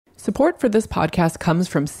Support for this podcast comes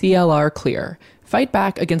from CLR Clear. Fight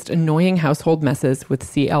back against annoying household messes with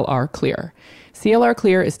CLR Clear. CLR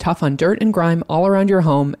Clear is tough on dirt and grime all around your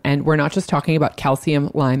home, and we're not just talking about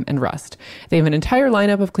calcium, lime, and rust. They have an entire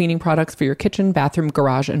lineup of cleaning products for your kitchen, bathroom,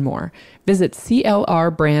 garage, and more. Visit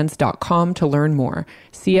clrbrands.com to learn more.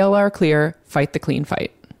 CLR Clear, fight the clean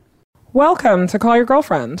fight. Welcome to Call Your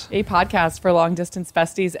Girlfriend, a podcast for long-distance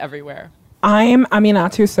besties everywhere. I'm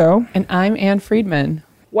Aminatu So. And I'm Ann Friedman.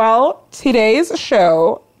 Well, today's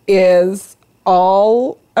show is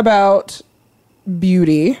all about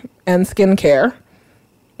beauty and skincare,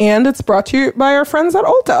 and it's brought to you by our friends at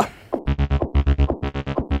Ulta.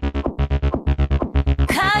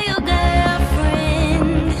 Call your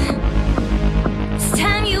girlfriend. It's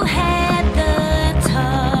time you had the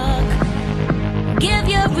talk. Give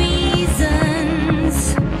your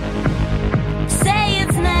reasons. Say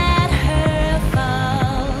it's not her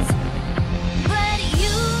fault, but you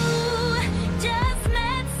just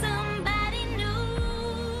met somebody new.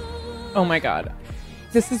 Oh my God.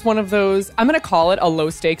 This is one of those, I'm going to call it a low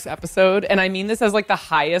stakes episode. And I mean this as like the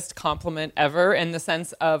highest compliment ever, in the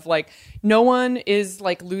sense of like, no one is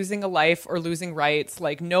like losing a life or losing rights.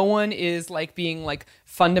 Like no one is like being like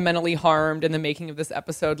fundamentally harmed in the making of this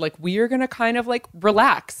episode. Like we are going to kind of like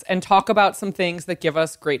relax and talk about some things that give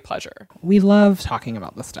us great pleasure. We love talking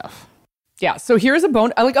about this stuff. Yeah. So here's a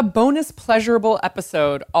bonus pleasurable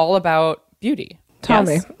episode all about beauty. Tell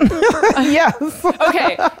me. Yes.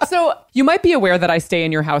 Okay. So you might be aware that I stay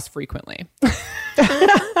in your house frequently.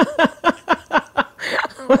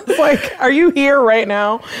 It's like, are you here right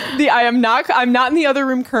now? I'm not in the other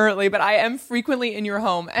room currently, but I am frequently in your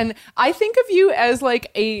home. And I think of you as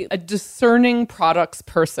like a discerning products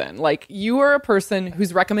person. Like you are a person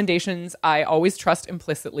whose recommendations I always trust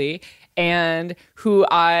implicitly, and who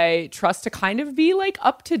I trust to kind of be like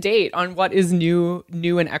up to date on what is new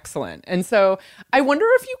and excellent. And so I wonder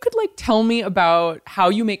if you could like tell me about how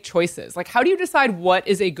you make choices. Like how do you decide what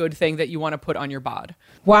is a good thing that you want to put on your bod?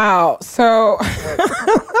 Wow. So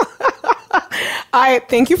I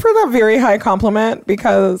thank you for that very high compliment,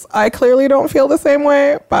 because I clearly don't feel the same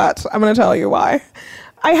way, but I'm going to tell you why.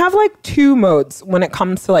 I have like two modes when it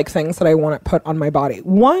comes to like things that I want to put on my body.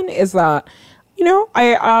 One is that, you know,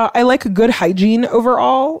 I like a good hygiene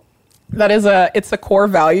overall. It's a core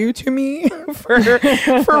value to me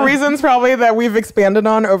for reasons probably that we've expanded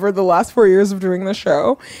on over the last 4 years of doing the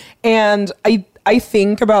show. And I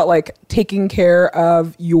think about like taking care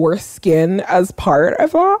of your skin as part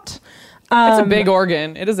of that. It's a big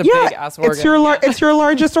organ. It is a big ass organ. It's your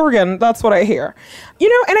largest organ. That's what I hear. You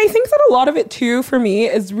know, and I think that a lot of it too, for me,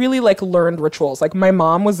 is really like learned rituals. Like my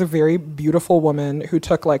mom was a very beautiful woman who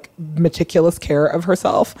took like meticulous care of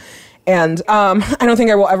herself. And I don't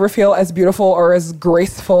think I will ever feel as beautiful or as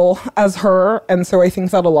graceful as her. And so I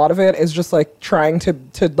think that a lot of it is just like trying to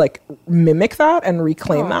like mimic that and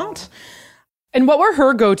reclaim that. And what were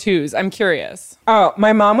her go-tos? I'm curious. Oh,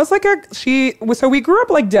 my mom was like so we grew up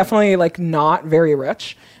like definitely like not very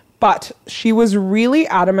rich, but she was really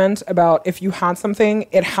adamant about if you had something,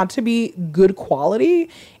 it had to be good quality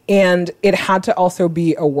and it had to also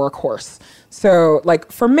be a workhorse. So like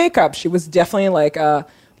for makeup, she was definitely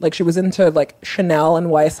like she was into like Chanel and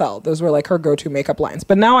YSL. Those were like her go-to makeup lines.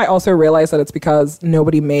 But now I also realize that it's because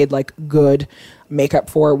nobody made like good makeup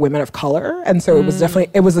for women of color. And so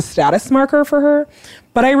it was a status marker for her.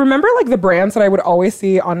 But I remember like the brands that I would always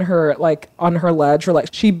see on her ledge were like,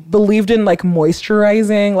 she believed in like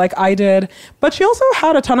moisturizing like I did. But she also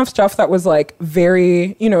had a ton of stuff that was like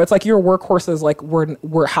very, you know, it's like your workhorses like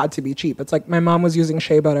were had to be cheap. It's like my mom was using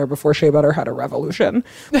shea butter before shea butter had a revolution.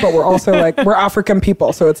 But we're also like, we're African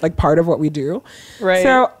people. So it's like part of what we do. Right.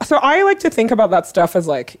 So I like to think about that stuff as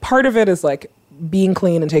like, part of it is like being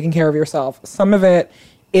clean and taking care of yourself. Some of it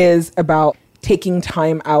is about taking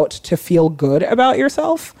time out to feel good about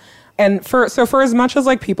yourself. And for as much as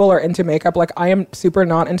like people are into makeup, like I am super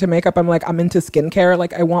not into makeup. I'm into skincare.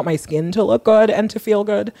 Like I want my skin to look good and to feel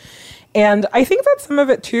good. And I think that some of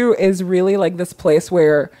it too is really like this place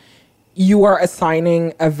where you are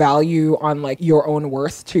assigning a value on like your own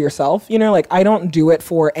worth to yourself. You know, like I don't do it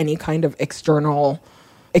for any kind of external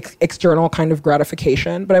kind of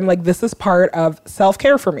gratification, but I'm like, this is part of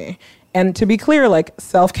self-care for me. And to be clear, like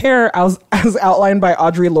self-care as outlined by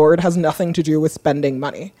Audre Lorde has nothing to do with spending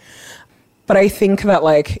money. But I think that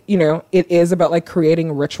like, you know, it is about like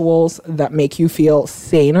creating rituals that make you feel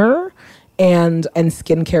saner, and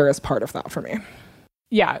skincare is part of that for me.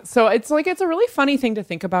 Yeah. So it's like, it's a really funny thing to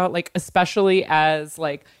think about, like, especially as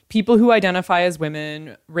like people who identify as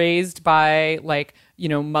women raised by like, you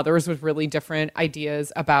know, mothers with really different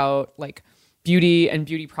ideas about like beauty and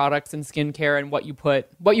beauty products and skincare and what you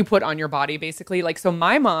put on your body, basically. Like, so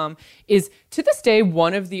my mom is to this day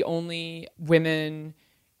one of the only women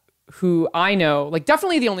who I know, like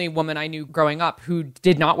definitely the only woman I knew growing up who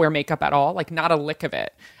did not wear makeup at all, like not a lick of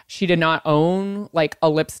it. She did not own like a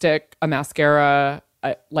lipstick, a mascara,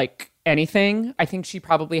 like anything. I think she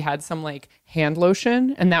probably had some like hand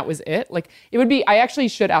lotion and that was it. Like it would be, I actually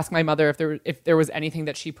should ask my mother if there was anything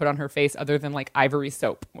that she put on her face other than like Ivory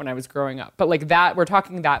soap when I was growing up. But like that, we're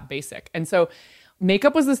talking that basic. And so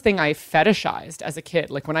makeup was this thing I fetishized as a kid.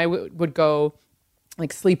 Like when I would go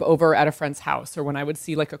like sleep over at a friend's house, or when I would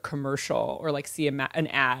see like a commercial or like see an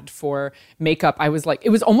ad for makeup, I was like, it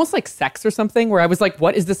was almost like sex or something, where I was like,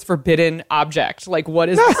 what is this forbidden object? Like, what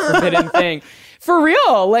is this forbidden thing? For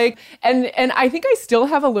real. Like, and I think I still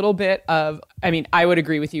have a little bit of, I mean, I would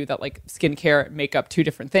agree with you that like skincare, makeup, two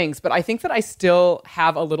different things, but I think that I still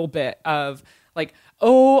have a little bit of like,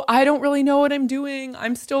 oh, I don't really know what I'm doing,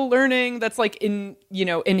 I'm still learning. That's like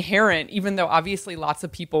inherent, even though obviously lots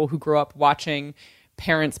of people who grow up watching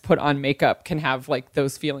parents put on makeup can have like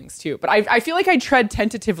those feelings too. But I feel like I tread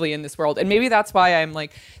tentatively in this world. And maybe that's why I'm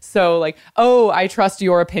like, so like, oh, I trust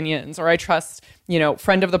your opinions, or I trust,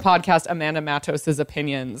 friend of the podcast, Amanda Matos's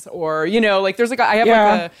opinions, or, like there's like, I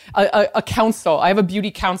have like a council. I have a beauty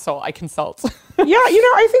council I consult. Yeah.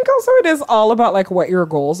 I think also it is all about like what your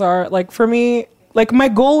goals are. Like for me, like my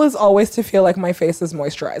goal is always to feel like my face is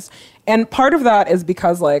moisturized. And part of that is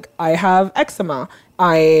because like I have eczema.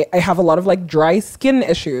 I have a lot of like dry skin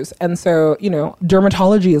issues. And so,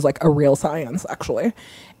 dermatology is like a real science actually.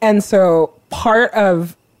 And so part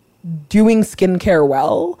of doing skincare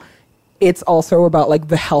well, it's also about like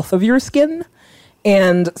the health of your skin.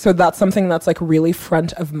 And so that's something that's like really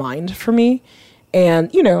front of mind for me. And,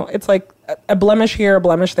 it's like a blemish here, a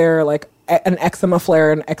blemish there, like an eczema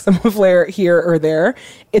flare here or there.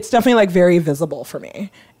 It's definitely like very visible for me.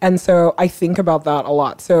 And so I think about that a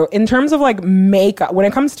lot. So in terms of like makeup, when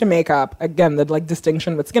it comes to makeup, again, the like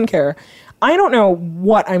distinction with skincare, I don't know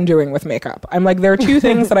what I'm doing with makeup. I'm like, there are two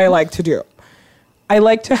things that I like to do. I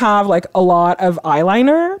like to have like a lot of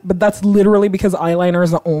eyeliner, but that's literally because eyeliner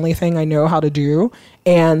is the only thing I know how to do.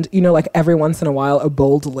 And, like every once in a while, a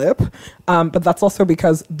bold lip. But that's also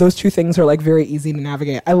because those two things are like very easy to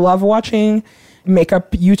navigate. I love watching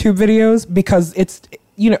makeup YouTube videos because it's,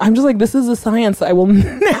 I'm just like, this is a science that I will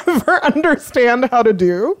never understand how to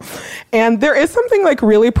do. And there is something like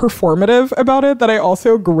really performative about it that I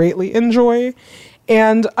also greatly enjoy.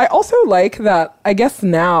 And I also like that, I guess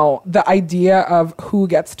now, the idea of who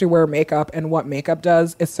gets to wear makeup and what makeup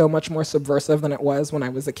does is so much more subversive than it was when I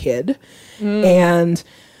was a kid. And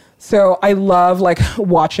so I love like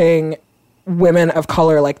watching women of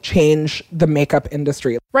color like change the makeup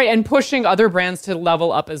industry. Right. And pushing other brands to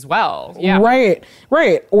level up as well. Yeah. Right.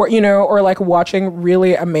 Or, or like watching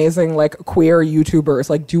really amazing like queer YouTubers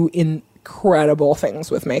like do incredible things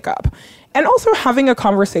with makeup. And also having a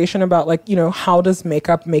conversation about like, how does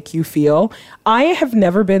makeup make you feel? I have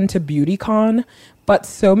never been to BeautyCon, but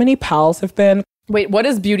so many pals have been. Wait, what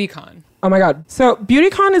is BeautyCon? Oh my God. So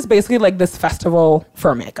BeautyCon is basically like this festival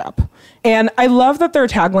for makeup. And I love that their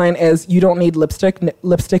tagline is, you don't need lipstick,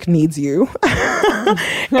 lipstick needs you.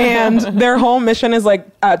 And their whole mission is like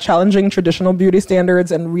challenging traditional beauty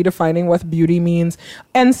standards and redefining what beauty means.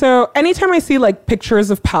 And so anytime I see like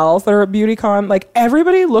pictures of pals that are at BeautyCon, like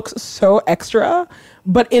everybody looks so extra,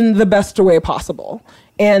 but in the best way possible.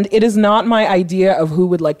 And it is not my idea of who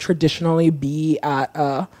would like traditionally be at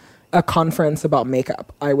a conference about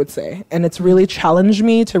makeup, I would say. And it's really challenged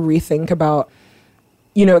me to rethink about,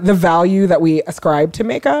 the value that we ascribe to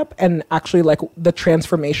makeup and actually like the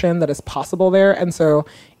transformation that is possible there. And so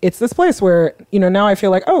it's this place where, now I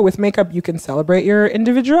feel like, oh, with makeup, you can celebrate your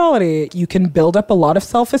individuality. You can build up a lot of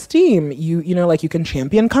self-esteem. You can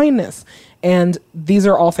champion kindness. And these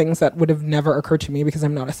are all things that would have never occurred to me because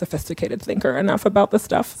I'm not a sophisticated thinker enough about this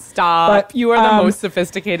stuff. Stop. But, you are the most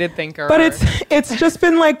sophisticated thinker. But it's just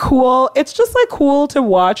been like cool. It's just like cool to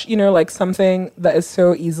watch, like something that is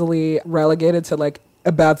so easily relegated to like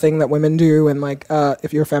a bad thing that women do. And like,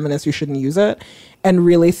 if you're a feminist, you shouldn't use it. And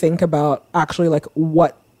really think about actually like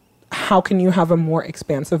how can you have a more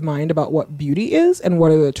expansive mind about what beauty is and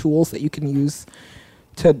what are the tools that you can use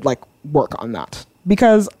to like work on that?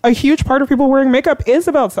 Because a huge part of people wearing makeup is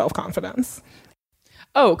about self-confidence.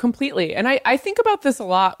 Oh, completely. And I think about this a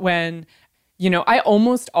lot when, I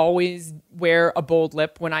almost always wear a bold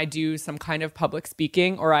lip when I do some kind of public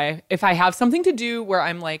speaking, or if I have something to do where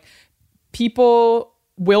I'm like, people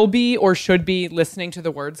will be or should be listening to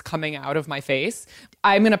the words coming out of my face,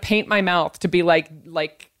 I'm going to paint my mouth to be like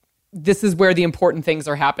this is where the important things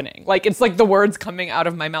are happening. Like, it's like the words coming out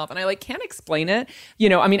of my mouth and I like can't explain it. You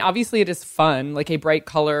know, I mean, obviously it is fun. Like a bright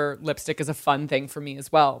color lipstick is a fun thing for me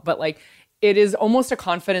as well. But like, it is almost a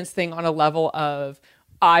confidence thing on a level of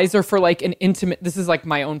eyes are for like an intimate, this is like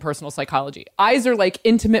my own personal psychology. Eyes are like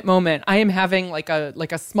intimate moment. I am having like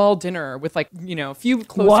a small dinner with like, you know, a few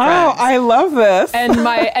close friends. Wow, I love this.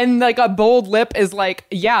 And like a bold lip is like,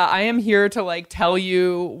 yeah, I am here to like tell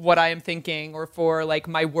you what I am thinking, or for like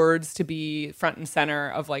my words to be front and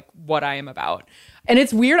center of like what I am about. And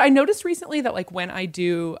it's weird. I noticed recently that like when I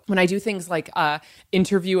do things like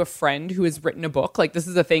interview a friend who has written a book, like this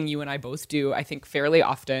is a thing you and I both do, I think fairly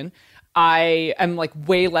often. I am like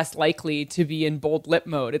way less likely to be in bold lip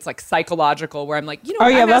mode. It's like psychological, where I'm like, you know,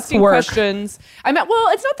 I'm asking questions. Well,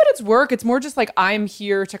 it's not that it's work. It's more just like I'm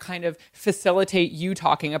here to kind of facilitate you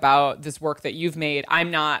talking about this work that you've made.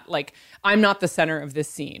 I'm not the center of this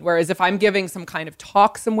scene. Whereas if I'm giving some kind of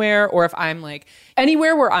talk somewhere, or if I'm like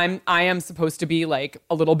anywhere where I am supposed to be like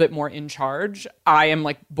a little bit more in charge, I am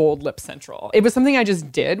like bold lip central. It was something I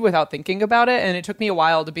just did without thinking about it. And it took me a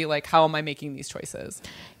while to be like, how am I making these choices?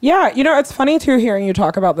 Yeah, you know, it's funny too hearing you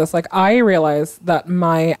talk about this. Like, I realized that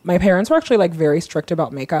my parents were actually like very strict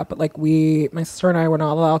about makeup. Like, my sister and I were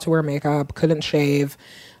not allowed to wear makeup, couldn't shave.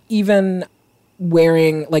 Even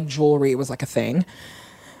wearing like jewelry was like a thing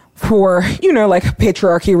for, you know, like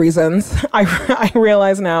patriarchy reasons. I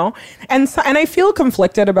realize now. And I feel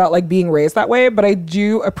conflicted about like being raised that way, but I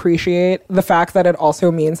do appreciate the fact that it also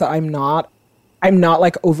means that I'm not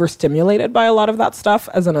like overstimulated by a lot of that stuff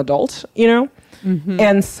as an adult, you know? Mm-hmm.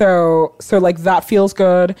 And so like that feels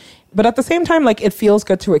good. But at the same time, like it feels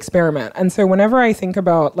good to experiment. And so whenever I think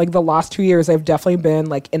about like the last 2 years, I've definitely been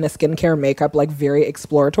like in a skincare makeup, like very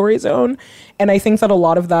exploratory zone. And I think that a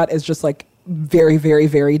lot of that is just like very, very,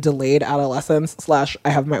 very delayed adolescence / I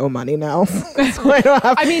have my own money now. So I don't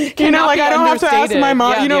have, I mean, you know, like I don't have to ask my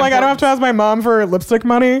mom, you know, like I don't have to ask my mom for lipstick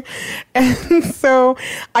money. And so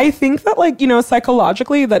I think that like, you know,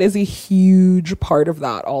 psychologically, that is a huge part of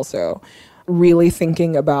that also. Really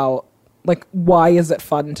thinking about like, why is it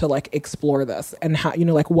fun to like explore this, and how, you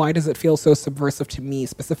know, like why does it feel so subversive to me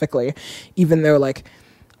specifically, even though like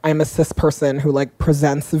I'm a cis person who like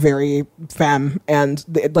presents very femme, and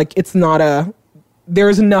like it's not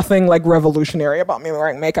there's nothing like revolutionary about me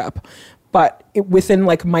wearing makeup, but within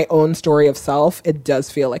like my own story of self, it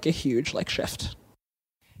does feel like a huge like shift.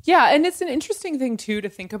 Yeah, and it's an interesting thing too to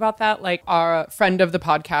think about that. Like our friend of the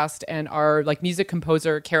podcast and our like music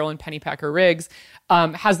composer Carolyn Pennypacker Riggs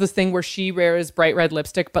has this thing where she wears bright red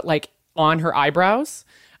lipstick, but like on her eyebrows,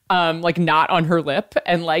 like not on her lip.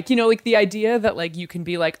 And like, you know, like the idea that like you can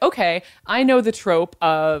be like, okay, I know the trope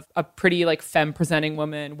of a pretty like femme presenting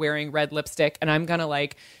woman wearing red lipstick, and I'm gonna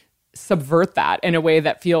like subvert that in a way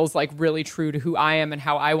that feels like really true to who I am and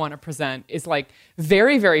how I want to present, is like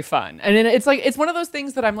very, very fun. And it's like, it's one of those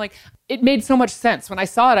things that I'm like, it made so much sense. When I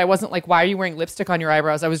saw it, I wasn't like, why are you wearing lipstick on your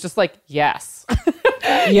eyebrows? I was just like, yes.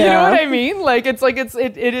 Yeah. You know what I mean? Like, it's like,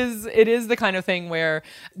 it is the kind of thing where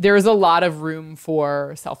there's a lot of room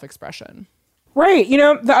for self-expression. Right. You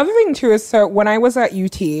know, the other thing too is, so when I was at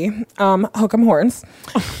UT, hook 'em horns,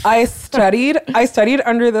 I studied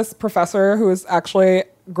under this professor who is actually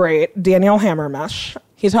great, Daniel Hammermesh.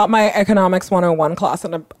 He taught my Economics 101 class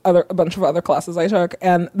and a bunch of other classes I took.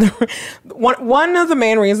 And one of the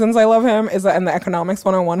main reasons I love him is that in the Economics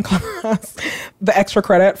 101 class, the extra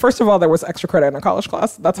credit, first of all, there was extra credit in a college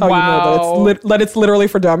class. That's how you know that it's literally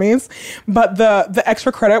for dummies. But the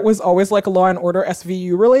extra credit was always like Law and Order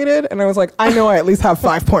SVU related. And I was like, I know I at least have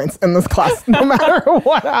 5 points in this class, no matter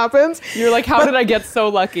what happens. You're like, how did I get so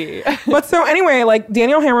lucky? But so anyway, like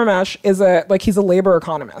Daniel Hammermesh he's a labor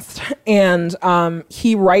economist. And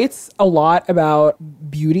he writes a lot about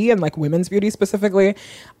beauty and like women's beauty specifically.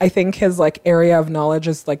 I think his like area of knowledge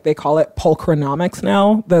is like, they call it pulchronomics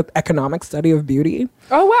now, the economic study of beauty.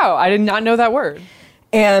 Oh, wow. I did not know that word.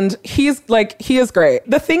 And he is great.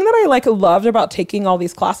 The thing that I like loved about taking all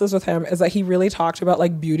these classes with him is that he really talked about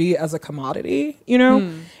like beauty as a commodity, you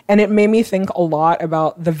know? And it made me think a lot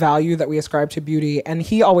about the value that we ascribe to beauty. And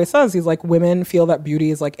he always says, he's like, women feel that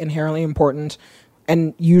beauty is like inherently important.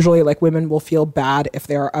 And usually like women will feel bad if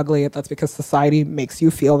they are ugly. That's because society makes you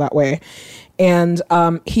feel that way. And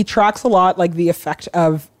he tracks a lot like the effect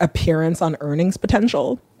of appearance on earnings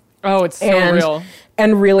potential. Oh, it's so real.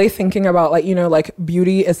 and really thinking about like, you know, like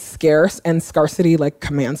beauty is scarce and scarcity like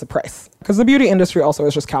commands a price. Because the beauty industry also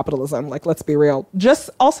is just capitalism. Like, let's be real. Just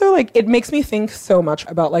also like, it makes me think so much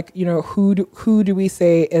about like, you know, who do we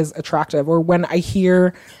say is attractive? Or when I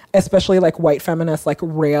hear, especially like white feminists like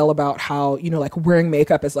rail about how, you know, like wearing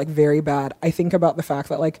makeup is like very bad. I think about the fact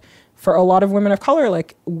that like for a lot of women of color,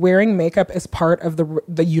 like wearing makeup is part of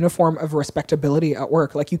the uniform of respectability at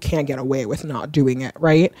work. Like you can't get away with not doing it,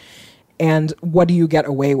 right? And what do you get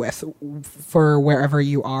away with for wherever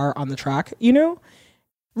you are on the track, you know?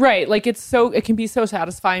 Right. Like it can be so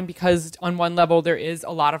satisfying because on one level, there is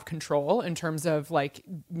a lot of control in terms of like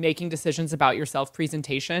making decisions about your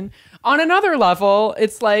self-presentation. On another level,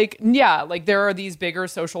 it's like, yeah, like there are these bigger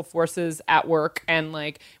social forces at work and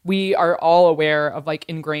like we are all aware of like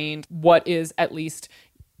ingrained what is at least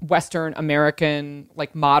Western American,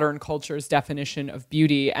 like modern culture's definition of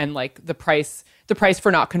beauty and like the price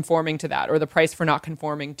for not conforming to that or the price for not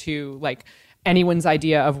conforming to like anyone's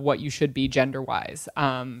idea of what you should be gender-wise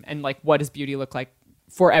and like what does beauty look like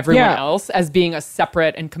for everyone else as being a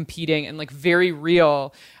separate and competing and like very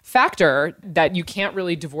real factor that you can't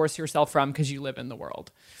really divorce yourself from because you live in the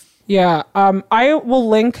world. Yeah, I will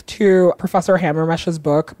link to Professor Hammermesh's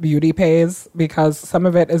book, Beauty Pays, because some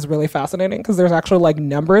of it is really fascinating because there's actually like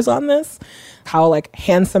numbers on this, how like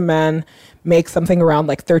handsome men make something around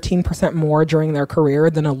like 13% more during their career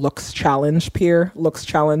than a looks challenge peer. Looks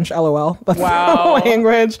challenge, LOL. That's wow. the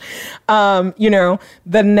language. You know,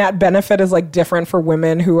 the net benefit is like different for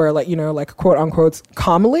women who are like, you know, like quote unquote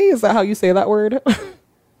comely. Is that how you say that word?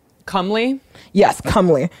 Comely? Yes,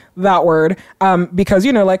 comely, that word. Because,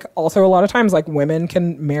 you know, like also a lot of times like women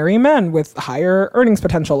can marry men with higher earnings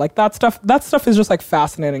potential. Like that stuff is just like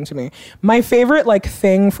fascinating to me. My favorite like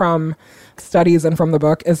thing from studies and from the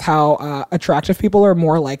book is how attractive people are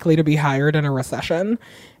more likely to be hired in a recession.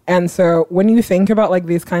 And so when you think about like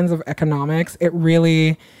these kinds of economics,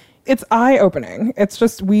 it's eye-opening. It's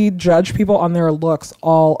just we judge people on their looks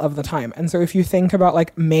all of the time. And so if you think about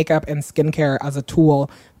like makeup and skincare as a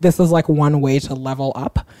tool, this is like one way to level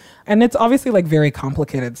up. And it's obviously like very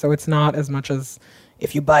complicated. So it's not as much as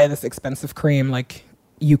if you buy this expensive cream, like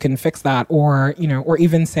you can fix that, or, you know, or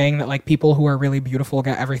even saying that like people who are really beautiful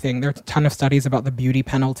get everything. There's a ton of studies about the beauty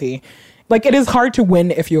penalty. Like it is hard to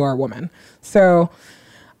win if you are a woman. So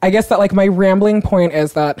I guess that like my rambling point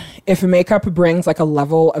is that if makeup brings like a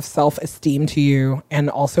level of self-esteem to you and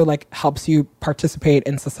also like helps you participate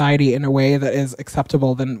in society in a way that is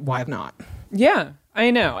acceptable, then why not? Yeah, I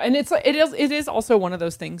know. And it is also one of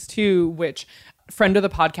those things too, which friend of the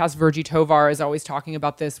podcast, Virgie Tovar, is always talking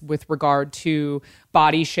about this with regard to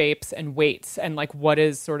body shapes and weights and like what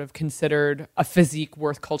is sort of considered a physique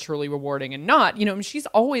worth culturally rewarding and not, you know, and she's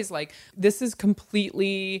always like, this is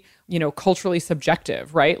completely, you know, culturally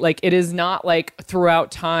subjective, right? Like it is not like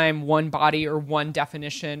throughout time, one body or one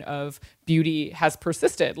definition of beauty has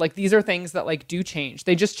persisted. Like these are things that like do change.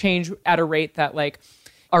 They just change at a rate that like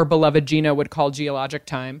our beloved Gina would call geologic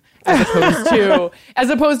time as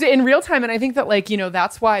opposed to in real time. And I think that like, you know,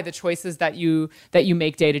 that's why the choices that you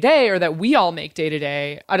make day to day or that we all make day to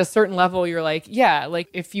day at a certain level, you're like, yeah, like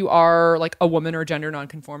if you are like a woman or gender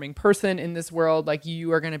nonconforming person in this world, like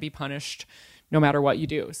you are going to be punished no matter what you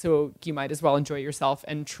do. So you might as well enjoy yourself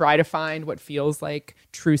and try to find what feels like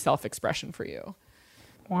true self-expression for you.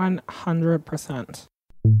 100%.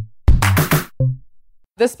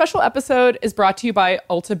 This special episode is brought to you by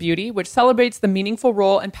Ulta Beauty, which celebrates the meaningful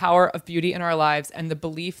role and power of beauty in our lives and the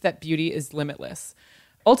belief that beauty is limitless.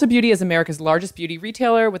 Ulta Beauty is America's largest beauty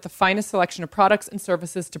retailer with the finest selection of products and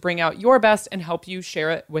services to bring out your best and help you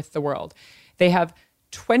share it with the world. They have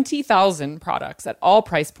 20,000 products at all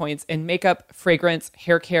price points in makeup, fragrance,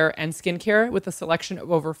 hair care, and skincare with a selection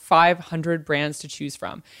of over 500 brands to choose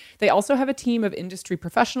from. They also have a team of industry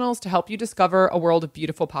professionals to help you discover a world of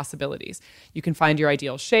beautiful possibilities. You can find your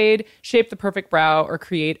ideal shade, shape the perfect brow, or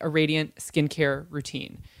create a radiant skincare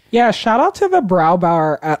routine. Yeah, shout out to the brow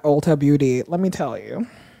bar at Ulta Beauty, let me tell you.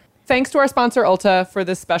 Thanks to our sponsor, Ulta, for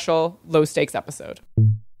this special low-stakes episode.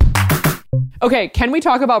 Okay, can we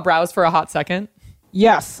talk about brows for a hot second?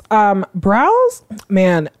 Yes. Brows,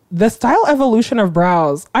 man, the style evolution of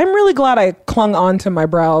brows. I'm really glad I clung on to my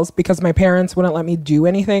brows because my parents wouldn't let me do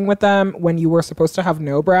anything with them when you were supposed to have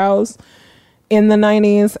no brows in the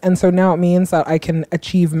 90s. And so now it means that I can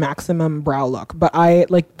achieve maximum brow look. But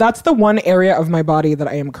that's the one area of my body that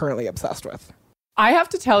I am currently obsessed with. I have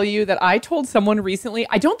to tell you that I told someone recently,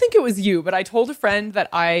 I don't think it was you, but I told a friend that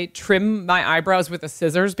I trim my eyebrows with a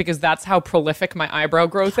scissors because that's how prolific my eyebrow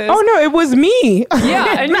growth is. Oh no, it was me.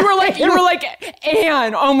 Yeah, and you were like,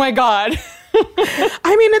 Anne, oh my God.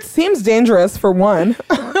 I mean, it seems dangerous for one.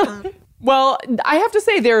 Well, I have to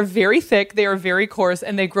say they're very thick, they are very coarse,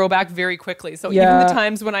 and they grow back very quickly. So even the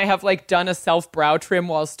times when I have like done a self-brow trim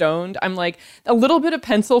while stoned, I'm like a little bit of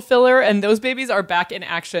pencil filler and those babies are back in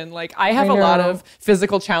action. Like I have a lot of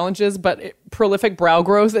physical challenges, but prolific brow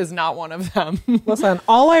growth is not one of them. Listen,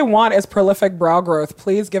 all I want is prolific brow growth.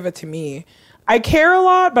 Please give it to me. I care a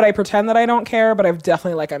lot, but I pretend that I don't care, but I've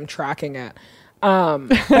definitely like I'm tracking it.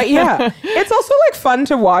 But yeah, it's also like fun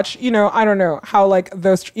to watch, you know, I don't know how like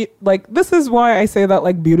those, like this is why I say that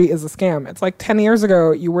like beauty is a scam. It's like 10 years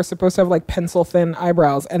ago, you were supposed to have like pencil thin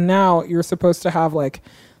eyebrows and now you're supposed to have like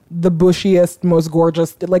the bushiest, most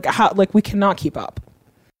gorgeous, like how, like we cannot keep up.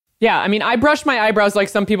 Yeah, I mean, I brush my eyebrows like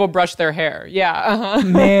some people brush their hair. Yeah. Uh-huh.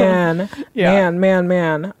 Man,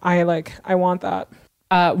 man. I want that.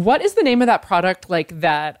 What is the name of that product like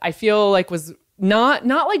that I feel like was not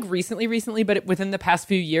like recently, but within the past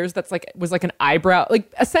few years, that's like was like an eyebrow,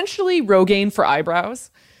 like essentially Rogaine for eyebrows.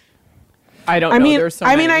 I don't know. There's so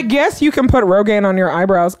many. I guess you can put Rogaine on your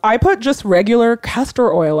eyebrows. I put just regular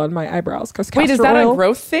castor oil on my eyebrows because wait, is that a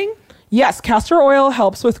growth thing? Yes, castor oil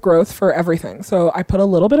helps with growth for everything. So I put a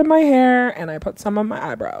little bit of my hair and I put some on my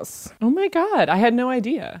eyebrows. Oh my God, I had no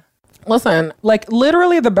idea. Listen, like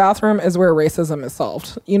literally the bathroom is where racism is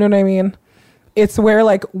solved. You know what I mean? It's where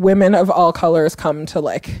like women of all colors come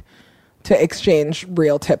to exchange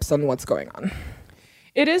real tips on what's going on.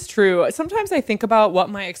 It is true. Sometimes I think about what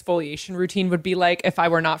my exfoliation routine would be like if I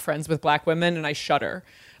were not friends with Black women, and I shudder.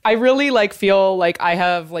 I really like feel like I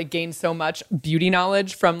have like gained so much beauty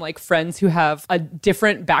knowledge from like friends who have a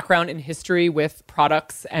different background in history with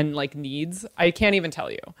products and like needs. I can't even tell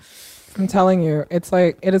you. I'm telling you, it's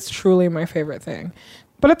like, it is truly my favorite thing.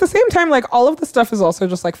 But at the same time, like all of the stuff is also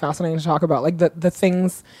just like fascinating to talk about. Like the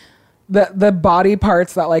things, the body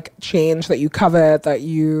parts that like change, that you covet, that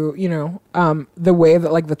you know, the way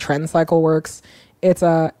that like the trend cycle works. It's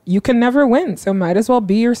you can never win. So might as well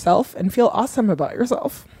be yourself and feel awesome about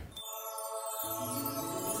yourself.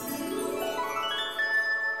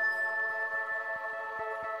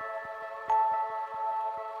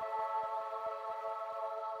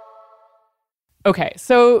 Okay,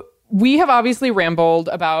 so we have obviously rambled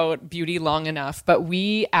about beauty long enough, but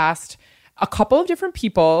we asked a couple of different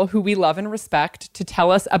people who we love and respect to tell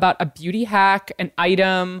us about a beauty hack, an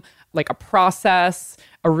item, like a process,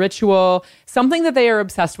 a ritual, something that they are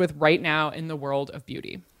obsessed with right now in the world of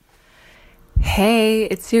beauty. Hey,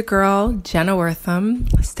 it's your girl, Jenna Wortham,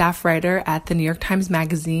 staff writer at the New York Times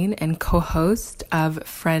Magazine and co-host of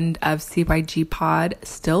Friend of CYG Pod,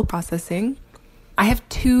 Still Processing. I have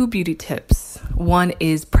two beauty tips. One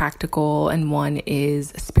is practical and one is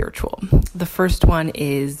spiritual. The first one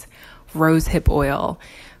is rosehip oil,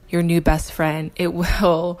 your new best friend. It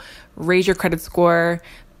will raise your credit score,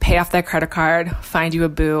 pay off that credit card, find you a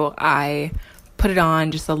boo. I put it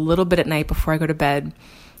on just a little bit at night before I go to bed.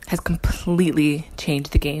 Has completely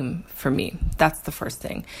changed the game for me. That's the first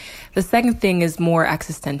thing. The second thing is more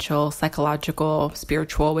existential, psychological,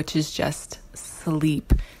 spiritual, which is just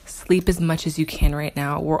sleep. Sleep as much as you can right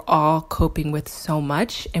now. We're all coping with so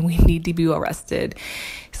much and we need to be well rested.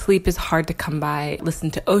 Sleep is hard to come by.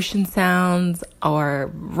 Listen to ocean sounds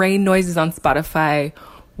or rain noises on Spotify,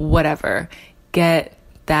 whatever. Get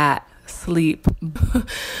that sleep.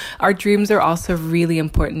 Our dreams are also really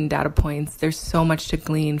important data points. There's so much to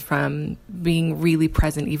glean from being really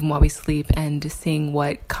present even while we sleep and seeing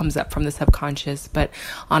what comes up from the subconscious. But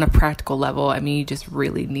on a practical level, I mean, you just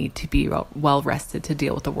really need to be well rested to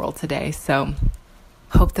deal with the world today. So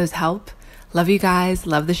hope those help. Love you guys.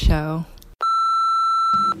 Love the show.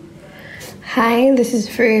 Hi, this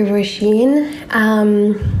is Free Rasheen.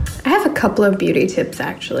 I have a couple of beauty tips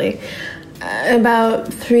actually.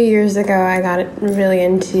 About 3 years ago, I got really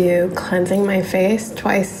into cleansing my face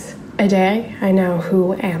twice a day. I know,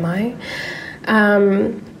 who am I?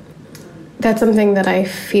 That's something that I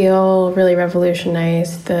feel really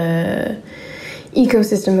revolutionized the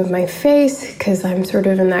ecosystem of my face because I'm sort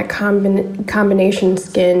of in that combination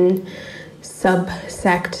skin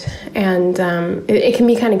subsect, and it can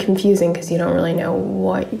be kind of confusing because you don't really know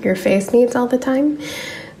what your face needs all the time.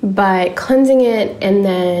 But cleansing it and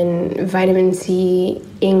then vitamin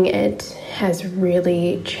C-ing it has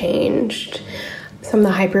really changed. Some of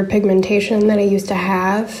the hyperpigmentation that I used to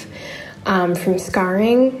have from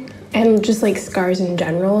scarring and just like scars in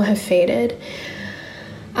general have faded.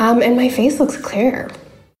 And my face looks clear.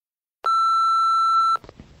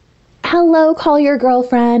 Hello, Call Your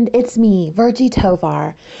Girlfriend. It's me, Virgie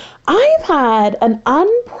Tovar. I've had an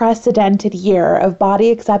unprecedented year of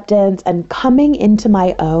body acceptance and coming into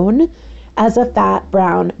my own as a fat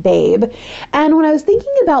brown babe. And when I was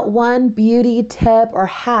thinking about one beauty tip or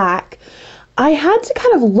hack, I had to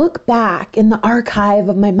kind of look back in the archive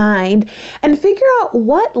of my mind and figure out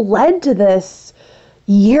what led to this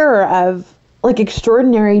year of like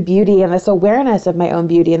extraordinary beauty and this awareness of my own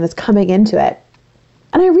beauty and this coming into it.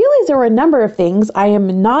 And I realized there were a number of things. I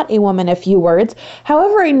am not a woman of few words.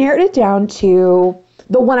 However, I narrowed it down to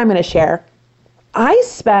the one I'm going to share. I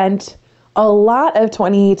spent a lot of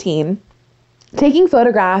 2018 taking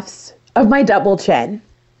photographs of my double chin.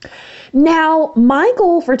 Now, my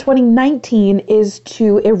goal for 2019 is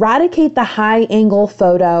to eradicate the high angle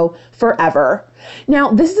photo forever.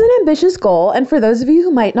 Now, this is an ambitious goal, and for those of you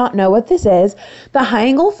who might not know what this is, the high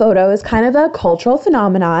angle photo is kind of a cultural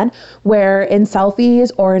phenomenon where in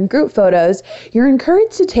selfies or in group photos, you're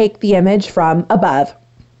encouraged to take the image from above.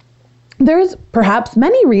 There's perhaps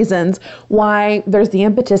many reasons why there's the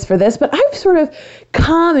impetus for this, but I've sort of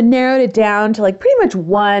come and narrowed it down to like pretty much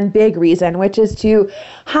one big reason, which is to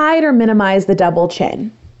hide or minimize the double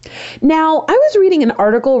chin. Now, I was reading an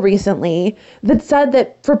article recently that said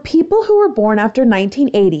that for people who were born after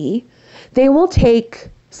 1980, they will take a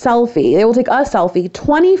selfie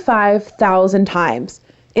 25,000 times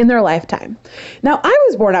in their lifetime. Now, I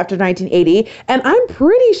was born after 1980, and I'm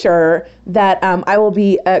pretty sure that I will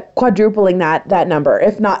be quadrupling that number,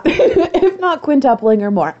 if not if not quintupling or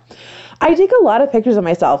more. I take a lot of pictures of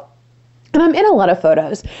myself, and I'm in a lot of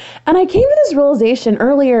photos. And I came to this realization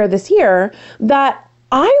earlier this year that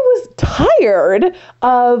I was tired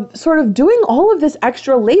of sort of doing all of this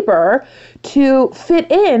extra labor to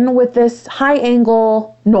fit in with this high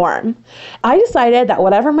angle norm. I decided that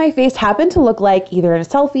whatever my face happened to look like, either in a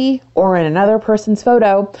selfie or in another person's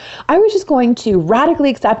photo, I was just going to radically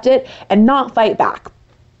accept it and not fight back.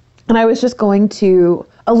 And I was just going to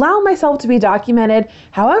allow myself to be documented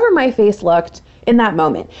however my face looked in that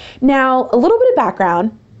moment. Now, a little bit of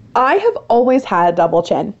background. I have always had a double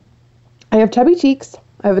chin. I have chubby cheeks.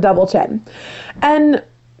 I have a double chin. And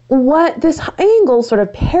what this high angle sort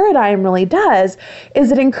of paradigm really does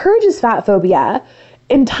is it encourages fat phobia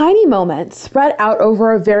in tiny moments spread out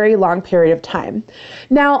over a very long period of time.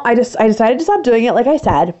 Now, I decided to stop doing it, like I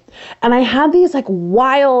said, and I had these like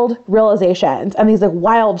wild realizations and these like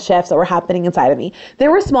wild shifts that were happening inside of me. They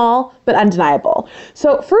were small, but undeniable.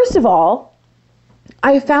 So first of all,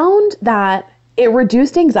 I found that it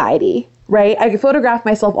reduced anxiety. Right? I photograph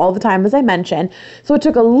myself all the time, as I mentioned. So it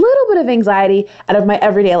took a little bit of anxiety out of my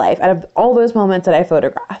everyday life, out of all those moments that I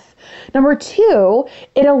photograph. Number two,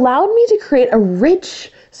 it allowed me to create a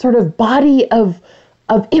rich sort of body of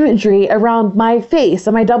imagery around my face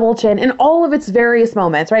and my double chin in all of its various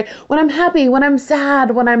moments, right? When I'm happy, when I'm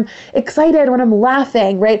sad, when I'm excited, when I'm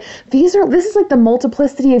laughing, right? This is like the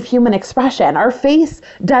multiplicity of human expression. Our face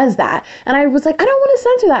does that. And I was like, I don't want to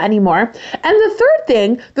censor that anymore. And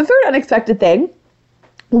the third unexpected thing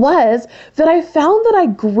was that I found that I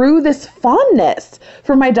grew this fondness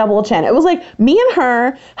for my double chin. It was like me and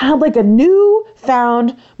her had like a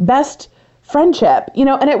newfound best friendship,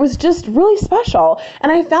 and it was just really special.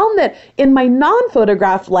 And I found that in my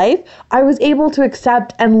non-photographed life, I was able to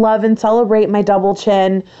accept and love and celebrate my double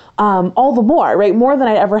chin all the more, right? More than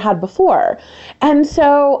I'd ever had before. And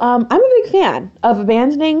so I'm a big fan of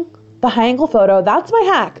abandoning the high angle photo. That's my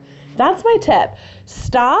hack. That's my tip.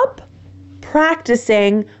 Stop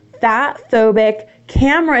practicing fat-phobic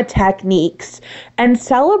camera techniques and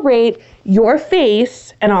celebrate your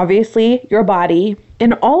face and obviously your body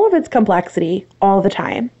in all of its complexity all the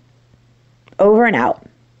time. Over and out.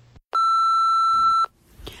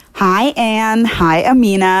 Hi, Anne. Hi,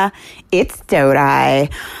 Amina. It's Dewy. I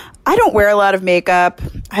don't wear a lot of makeup.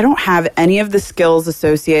 I don't have any of the skills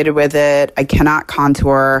associated with it. I cannot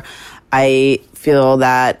contour. I feel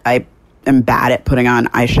that I am bad at putting on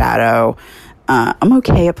eyeshadow. I'm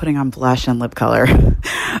okay at putting on blush and lip color.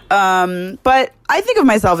 But I think of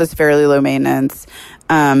myself as fairly low maintenance.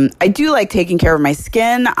 I do like taking care of my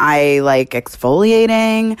skin. I like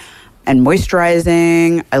exfoliating and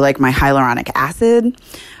moisturizing. I like my hyaluronic acid.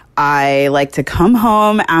 I like to come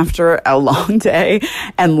home after a long day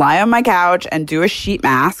and lie on my couch and do a sheet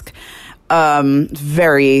mask.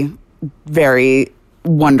 Very, very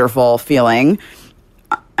wonderful feeling.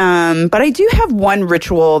 But I do have one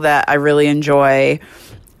ritual that I really enjoy,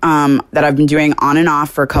 that I've been doing on and off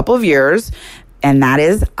for a couple of years, and that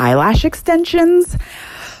is eyelash extensions.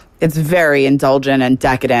 It's very indulgent and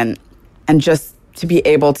decadent, and just to be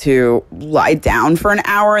able to lie down for an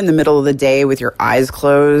hour in the middle of the day with your eyes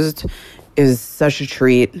closed is such a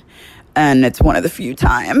treat. And it's one of the few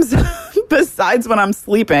times, besides when I'm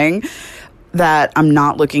sleeping, that I'm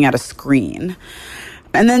not looking at a screen.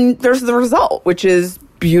 And then there's the result, which is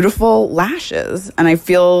beautiful lashes. And I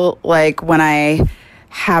feel like when I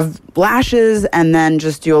have lashes and then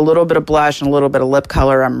just do a little bit of blush and a little bit of lip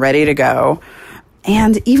color, I'm ready to go.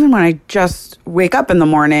 And even when I just wake up in the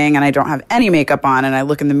morning and I don't have any makeup on and I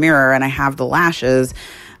look in the mirror and I have the lashes,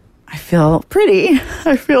 I feel pretty.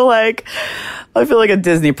 I feel like a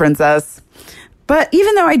Disney princess. But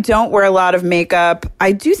even though I don't wear a lot of makeup,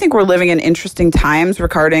 I do think we're living in interesting times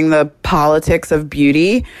regarding the politics of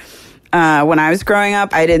beauty. When I was growing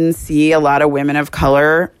up, I didn't see a lot of women of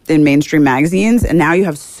color in mainstream magazines. And now you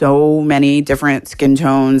have so many different skin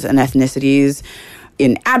tones and ethnicities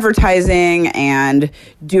in advertising and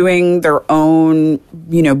doing their own,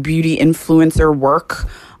 beauty influencer work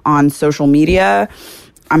on social media.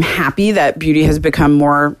 I'm happy that beauty has become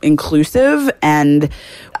more inclusive, and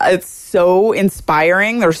it's so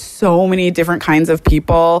inspiring. There's so many different kinds of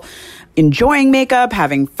people enjoying makeup,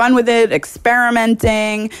 having fun with it,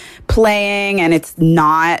 experimenting, playing, and it's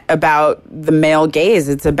not about the male gaze.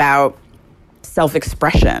 It's about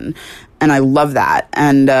self-expression, and I love that.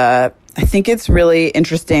 And I think it's really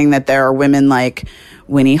interesting that there are women like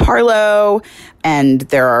Winnie Harlow, and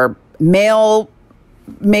there are male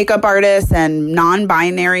makeup artists and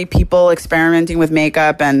non-binary people experimenting with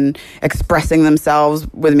makeup and expressing themselves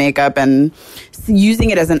with makeup and using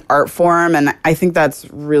it as an art form. And I think that's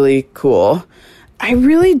really cool. I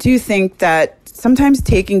really do think that sometimes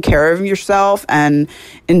taking care of yourself and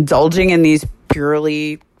indulging in these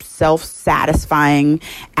purely self-satisfying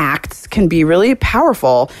acts can be really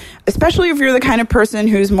powerful, especially if you're the kind of person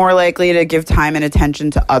who's more likely to give time and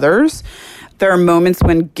attention to others. There are moments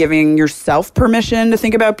when giving yourself permission to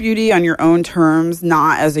think about beauty on your own terms,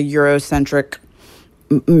 not as a Eurocentric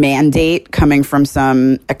mandate coming from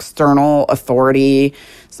some external authority,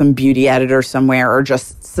 some beauty editor somewhere, or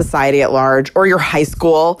just society at large, or your high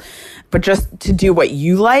school, but just to do what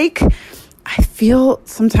you like, I feel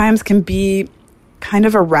sometimes can be kind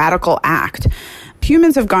of a radical act.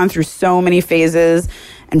 Humans have gone through so many phases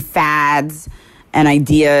and fads and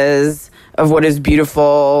ideas of what is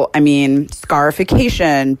beautiful. I mean,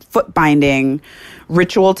 scarification, foot binding,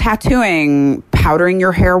 ritual tattooing, powdering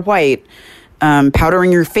your hair white,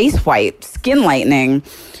 powdering your face white, skin lightening,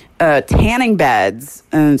 tanning beds,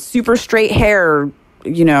 super straight hair,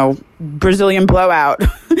 Brazilian blowout,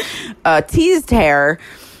 teased hair,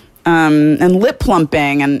 and lip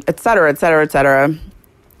plumping, and et cetera, et cetera, et cetera.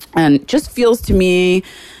 And it just feels to me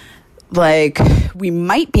like we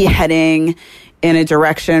might be heading in a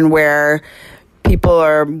direction where people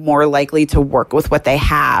are more likely to work with what they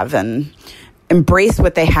have and embrace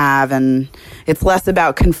what they have. And it's less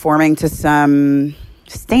about conforming to some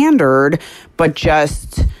standard, but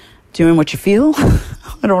just doing what you feel.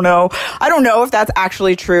 I don't know if that's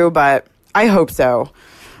actually true, but I hope so.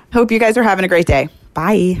 Hope you guys are having a great day.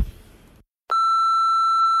 Bye.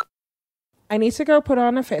 I need to go put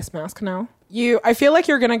on a face mask now. I feel like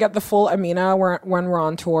you're going to get the full Amina when we're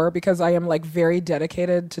on tour, because I am like very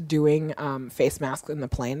dedicated to doing face masks in the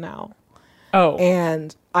plane now. Oh.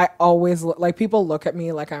 And I always people look at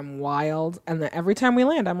me like I'm wild. And then every time we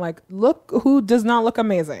land, I'm like, look who does not look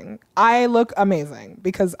amazing. I look amazing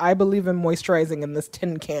because I believe in moisturizing in this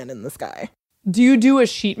tin can in the sky. Do you do a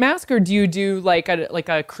sheet mask or do you do like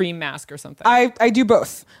a cream mask or something? I do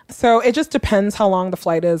both. So it just depends how long the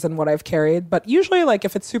flight is and what I've carried. But usually,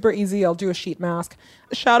 if it's super easy, I'll do a sheet mask.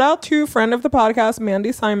 Shout out to friend of the podcast,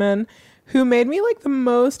 Mandy Simon, who made me the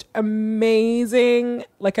most amazing,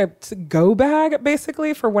 a go bag,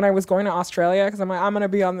 basically, for when I was going to Australia. Because I'm going to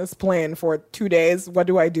be on this plane for 2 days. What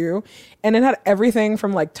do I do? And it had everything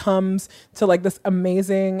from Tums to this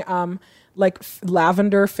amazing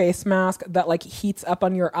lavender face mask that heats up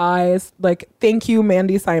on your eyes. Thank you,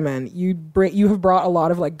 Mandy Simon. You have brought a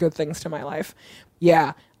lot of good things to my life.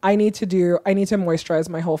 Yeah, I need to moisturize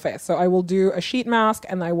my whole face. So I will do a sheet mask,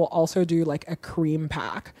 and I will also do a cream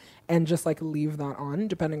pack and just leave that on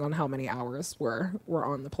depending on how many hours we're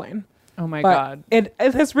on the plane. Oh my God. It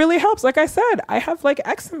has really helps. Like I said, I have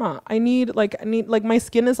eczema. I need my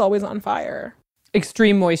skin is always on fire.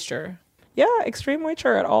 Extreme moisture. Yeah, extreme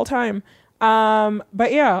moisture at all time.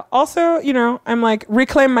 But yeah, also, I'm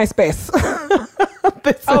reclaim my space.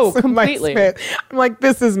 Completely. My space. I'm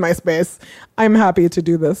this is my space. I'm happy to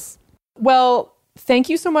do this. Well, thank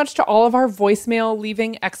you so much to all of our voicemail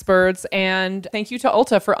leaving experts. And thank you to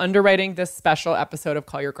Ulta for underwriting this special episode of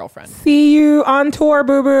Call Your Girlfriend. See you on tour,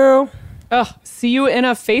 boo-boo. See you in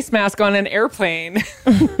a face mask on an airplane.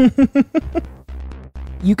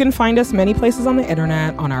 You can find us many places on the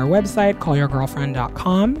internet, on our website,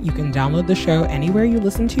 callyourgirlfriend.com. You can download the show anywhere you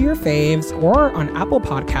listen to your faves, or on Apple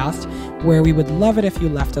Podcast, where we would love it if you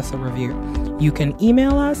left us a review. You can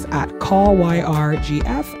email us at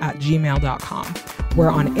callyrgf@gmail.com. We're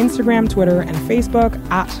on Instagram, Twitter, and Facebook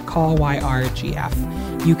at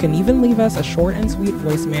CallYRGF. You can even leave us a short and sweet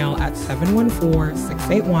voicemail at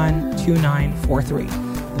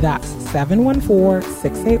 714-681-2943. That's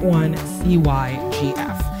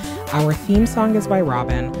 714-681-CYGF. Our theme song is by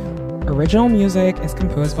Robin. Original music is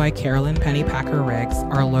composed by Carolyn Pennypacker Riggs.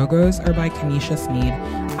 Our logos are by Kanisha Sneed.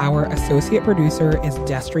 Our associate producer is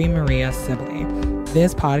Destry Maria Sibley.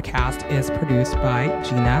 This podcast is produced by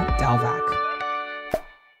Gina Delvac.